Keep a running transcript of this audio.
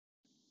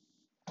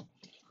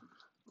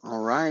All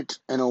right,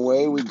 and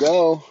away we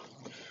go.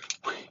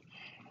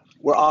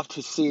 We're off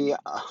to see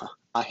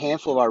a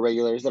handful of our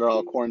regulars that are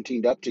all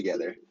quarantined up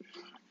together.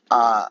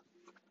 Uh,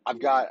 I've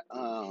got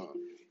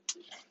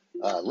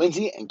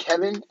Lindsay and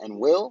Kevin and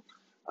Will,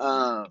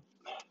 uh,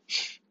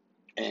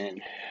 and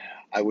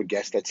I would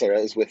guess that Sarah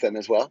is with them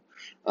as well.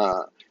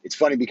 It's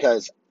funny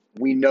because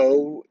we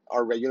know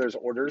our regulars'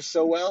 orders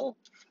so well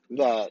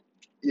that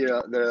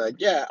they're like,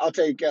 yeah, I'll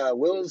take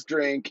Will's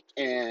drink,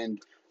 and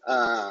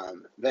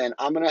then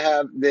I'm gonna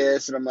have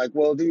this, and I'm like,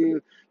 well, do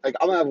you like?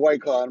 I'm gonna have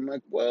White Claw, and I'm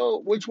like,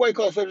 well, which White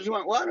Claw flavors do you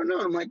want? Well, I don't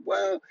know. I'm like,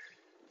 well,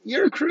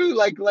 your crew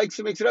likes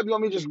to mix it up. You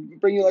want me to just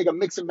bring you like a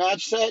mix and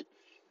match set?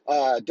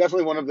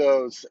 Definitely one of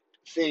those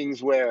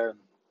things where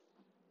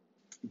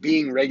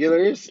being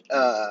regulars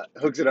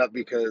hooks it up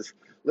because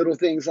little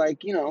things like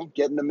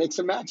getting the mix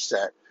and match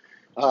set,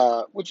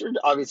 which are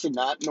obviously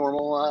not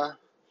normal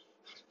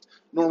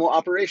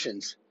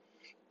operations,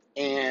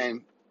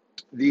 and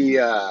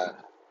the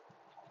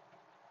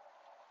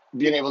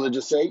being able to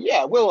just say,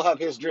 yeah, we'll have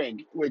his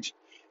drink, which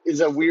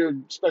is a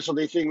weird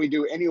specialty thing we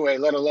do anyway,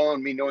 let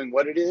alone me knowing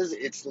what it is.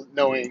 It's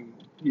knowing,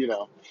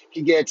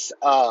 he gets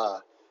a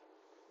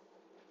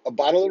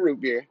bottle of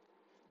root beer.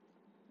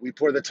 We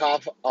pour the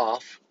top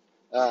off.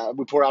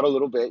 We pour out a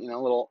little bit, a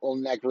little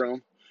neck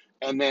room.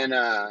 And then,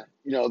 the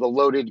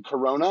loaded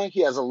Corona.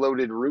 He has a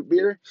loaded root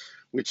beer,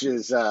 which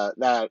is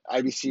that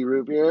IBC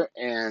root beer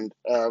and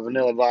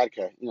vanilla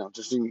vodka,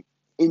 just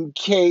in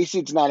case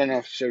it's not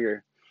enough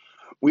sugar.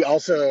 We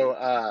also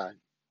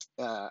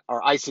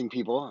are icing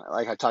people,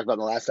 like I talked about in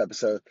the last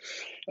episode.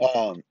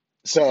 Um,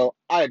 so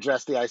I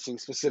addressed the icing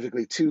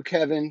specifically to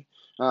Kevin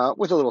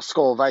with a little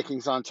Skull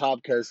Vikings on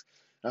top because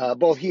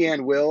both he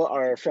and Will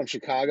are from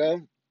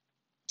Chicago,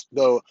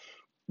 though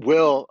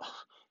Will,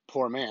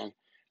 poor man,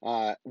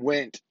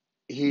 went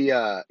he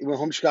went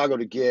home to Chicago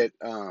to get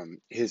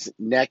his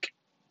neck,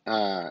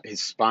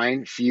 his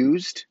spine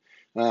fused.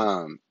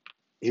 Um,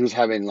 he was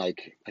having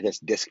like I guess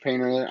disc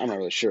pain or I'm not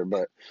really sure,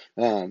 but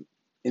um,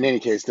 in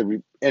any case,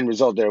 the end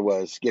result there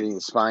was getting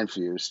the spine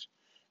fused,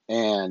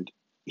 and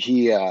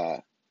he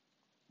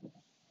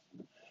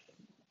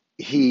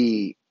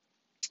he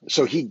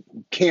so he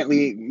can't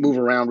move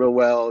around real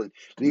well.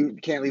 He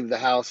can't leave the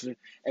house,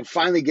 and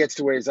finally gets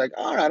to where he's like,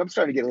 all right, I'm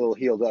starting to get a little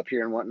healed up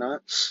here and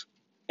whatnot.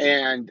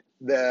 And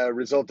the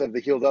result of the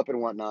healed up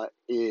and whatnot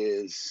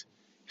is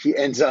he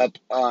ends up,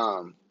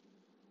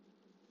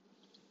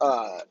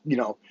 you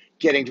know,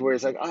 getting to where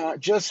he's like,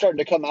 just starting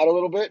to come out a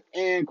little bit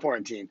and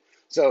quarantine.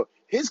 So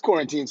his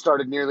quarantine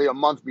started nearly a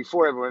month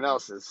before everyone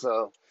else's.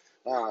 So,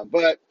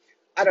 but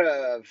out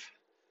of,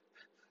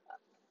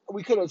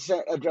 we could have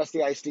addressed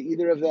the ice to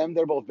either of them.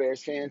 They're both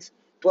Bears fans,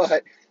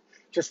 but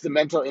just the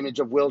mental image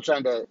of Will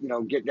trying to,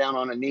 get down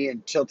on a knee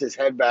and tilt his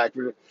head back.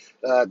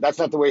 That's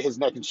not the way his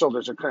neck and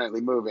shoulders are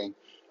currently moving.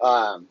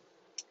 And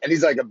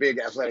he's like a big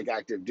athletic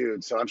active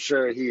dude. So I'm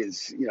sure he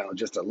is,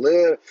 just a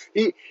little,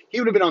 he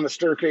would have been on the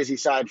stir crazy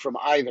side from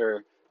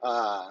either,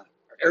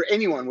 or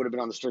anyone would have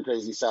been on the stir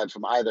crazy side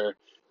from either.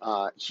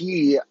 I'm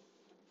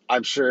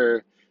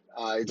sure,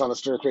 is on the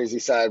stir crazy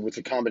side with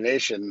the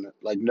combination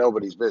like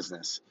nobody's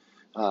business.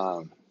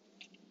 Um,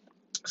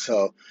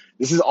 so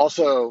this is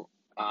also,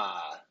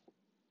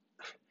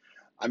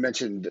 I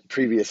mentioned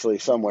previously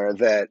somewhere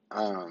that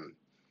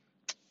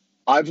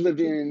I've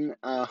lived in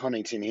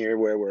Huntington here,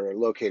 where we're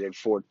located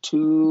for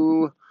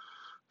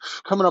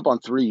coming up on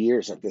 3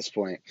 years at this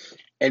point,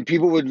 and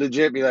people would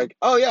legit be like,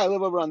 "Oh yeah, I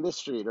live over on this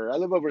street," or "I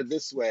live over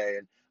this way,"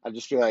 and I'd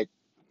just be like,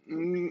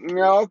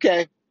 "No,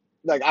 okay."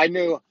 Like I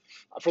knew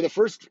for the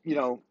first,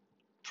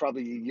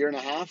 probably a year and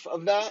a half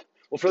of that.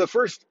 Well, for the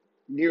first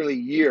nearly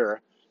year,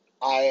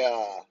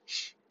 I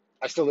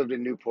I still lived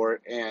in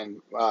Newport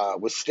and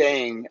was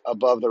staying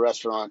above the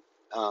restaurant.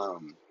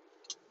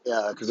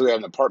 Because we had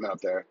an apartment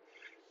up there.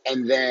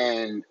 And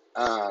then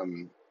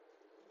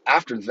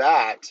after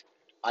that,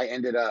 I uh,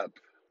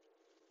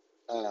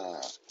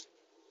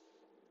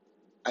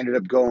 ended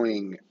up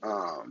going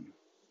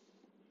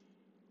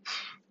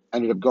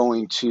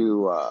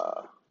to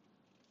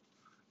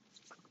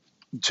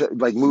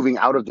like moving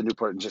out of the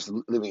Newport and just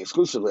living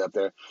exclusively up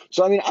there.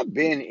 So I mean, I've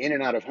been in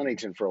and out of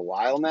Huntington for a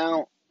while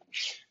now.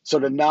 So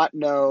to not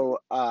know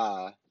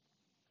to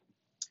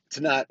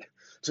not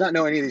to not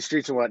know any of these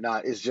streets and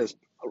whatnot is just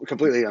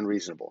completely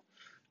unreasonable.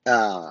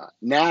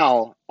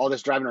 Now all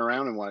this driving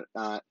around and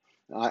whatnot,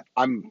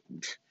 I'm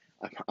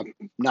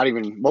not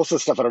even most of the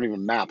stuff I don't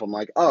even map. I'm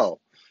like,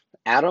 oh,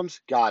 Adams,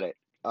 got it.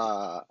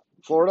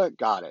 Florida,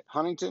 got it.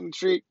 Huntington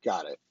Street,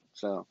 got it.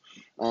 So,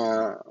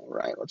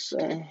 right, let's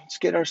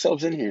get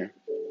ourselves in here.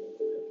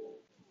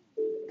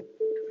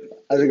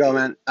 How's it going,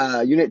 man?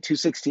 Unit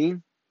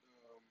 216.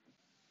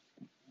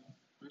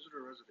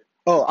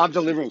 Oh, I'm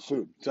delivering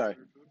food. Sorry.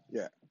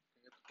 Yeah.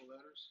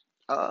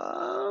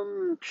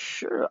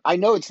 Sure. I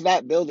know it's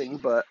that building,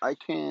 but I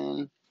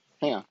can.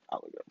 Hang on,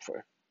 I'll look it up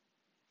for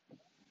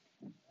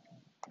you.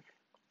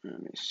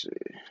 Let me see.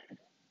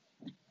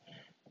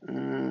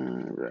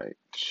 Right.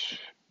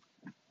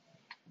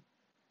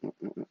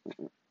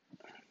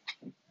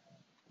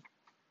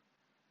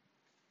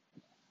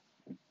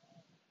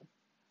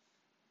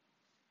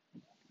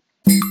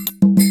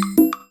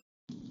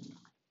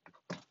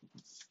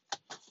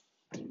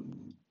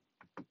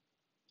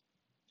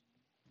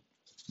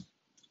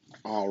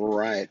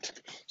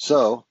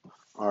 So,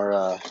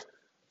 our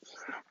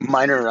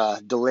minor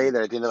delay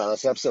there at the end of the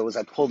last episode was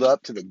I pulled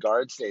up to the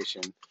guard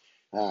station,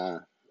 uh,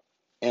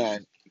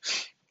 and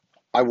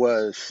I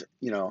was,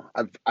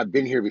 I've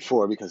been here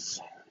before because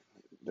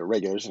they're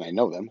regulars and I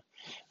know them.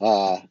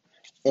 Uh,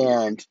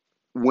 and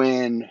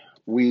when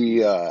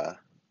we, and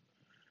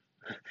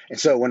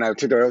so when I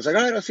took the, I was like,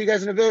 all right, I'll see you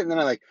guys in a bit. And then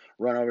I like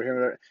run over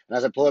here, and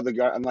as I pull up the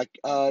guard, I'm like,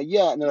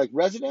 yeah. And they're like,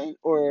 resident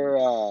or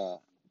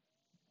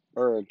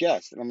a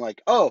guest? And I'm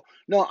like, oh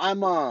no,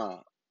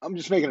 I'm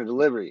just making a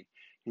delivery.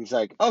 And he's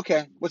like,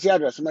 okay, what's the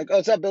address? I'm like, oh,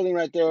 it's that building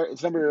right there.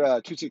 It's number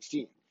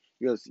 216.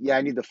 He goes, yeah,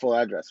 I need the full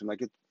address. I'm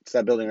like, it's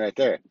that building right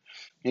there. And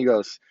he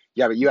goes,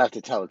 yeah, but you have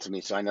to tell it to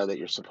me so I know that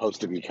you're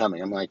supposed to be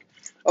coming. I'm like,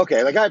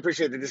 okay, like I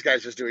appreciate that this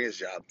guy's just doing his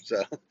job.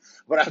 So,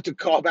 but I have to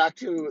call back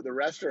to the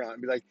restaurant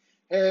and be like,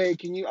 hey,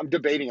 can you? I'm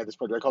debating at this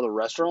point. Do I call the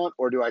restaurant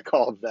or do I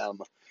call them?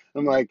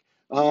 I'm like,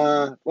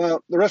 well,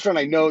 the restaurant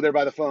I know they're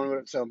by the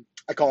phone, so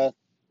I call.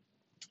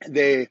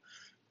 They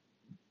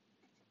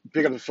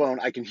pick up the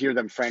phone. I can hear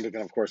them frantic,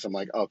 and of course, I'm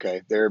like,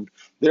 okay,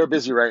 they're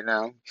busy right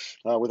now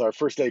with our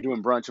first day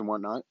doing brunch and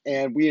whatnot.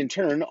 And we in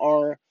turn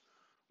are,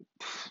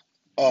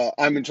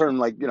 I'm in turn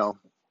like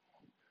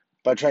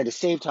by trying to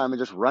save time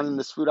and just running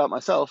this food out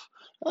myself.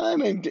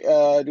 I'm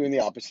doing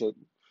the opposite,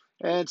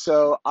 and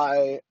so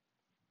I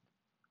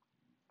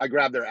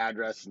grabbed their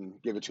address and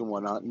give it to them,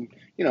 whatnot, and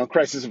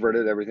crisis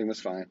averted. Everything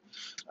was fine.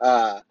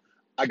 I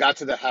got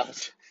to the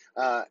house,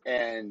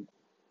 and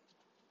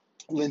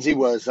Lindsay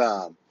was,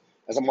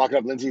 as I'm walking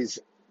up, Lindsay's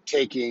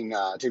taking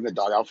the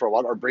dog out for a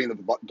walk or bringing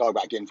the dog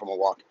back in from a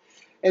walk.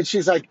 And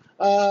she's like,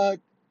 am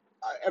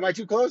I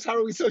too close? How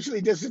are we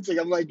socially distancing?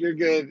 I'm like, you're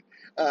good.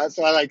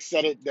 So I like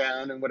set it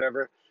down and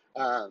whatever.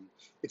 Um,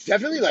 it's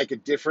definitely like a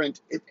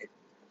different,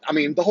 I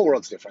mean, the whole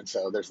world's different.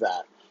 So there's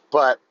that.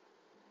 But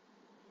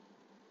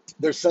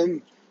there's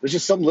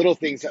just some little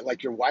things that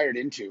like you're wired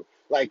into.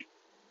 Like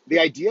the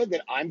idea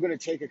that I'm going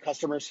to take a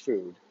customer's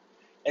food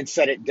and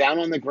set it down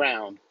on the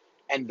ground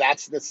and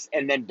that's this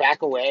and then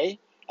back away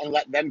and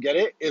let them get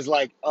it is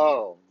like,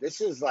 oh,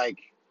 this is like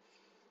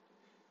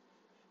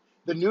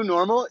the new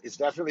normal is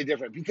definitely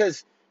different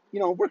because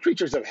we're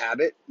creatures of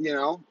habit,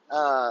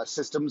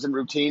 systems and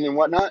routine and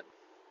whatnot.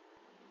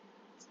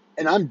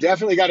 And I'm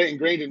definitely got it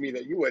ingrained in me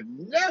that you would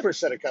never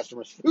set a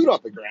customer's food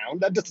off the ground.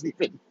 That doesn't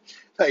even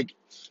like,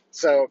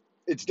 so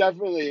it's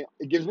definitely,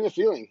 it gives me a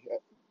feeling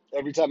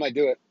every time I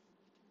do it.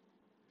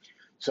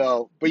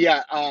 So, but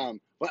yeah,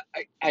 but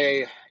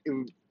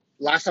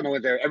last time I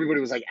went there, everybody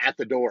was like at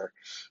the door,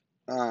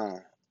 uh,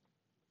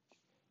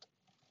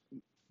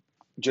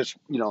 just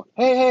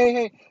hey,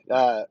 hey,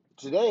 hey.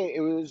 Today it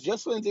was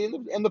just Lindsay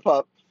and the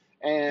pup,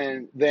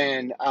 and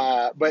then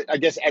but I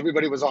guess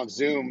everybody was on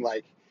Zoom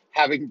like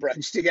having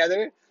brunch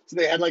together. So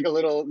they had like a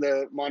little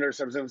the monitor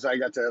from Zoom, so I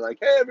got to like,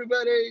 hey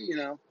everybody,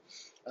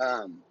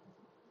 um,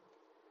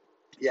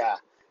 yeah,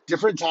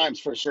 different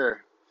times for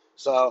sure.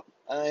 So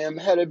I am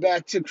headed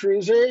back to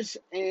Cruisers,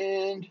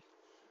 and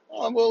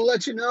we'll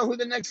let you know who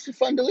the next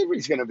fun delivery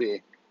is going to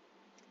be.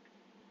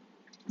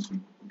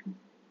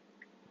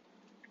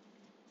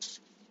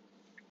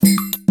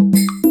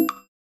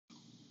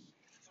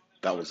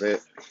 That was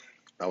it.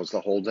 That was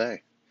the whole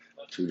day.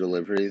 Two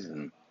deliveries,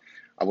 and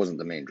I wasn't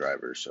the main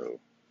driver, so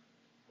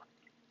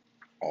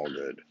all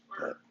good.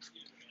 But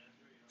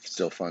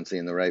still fun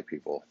seeing the right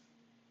people.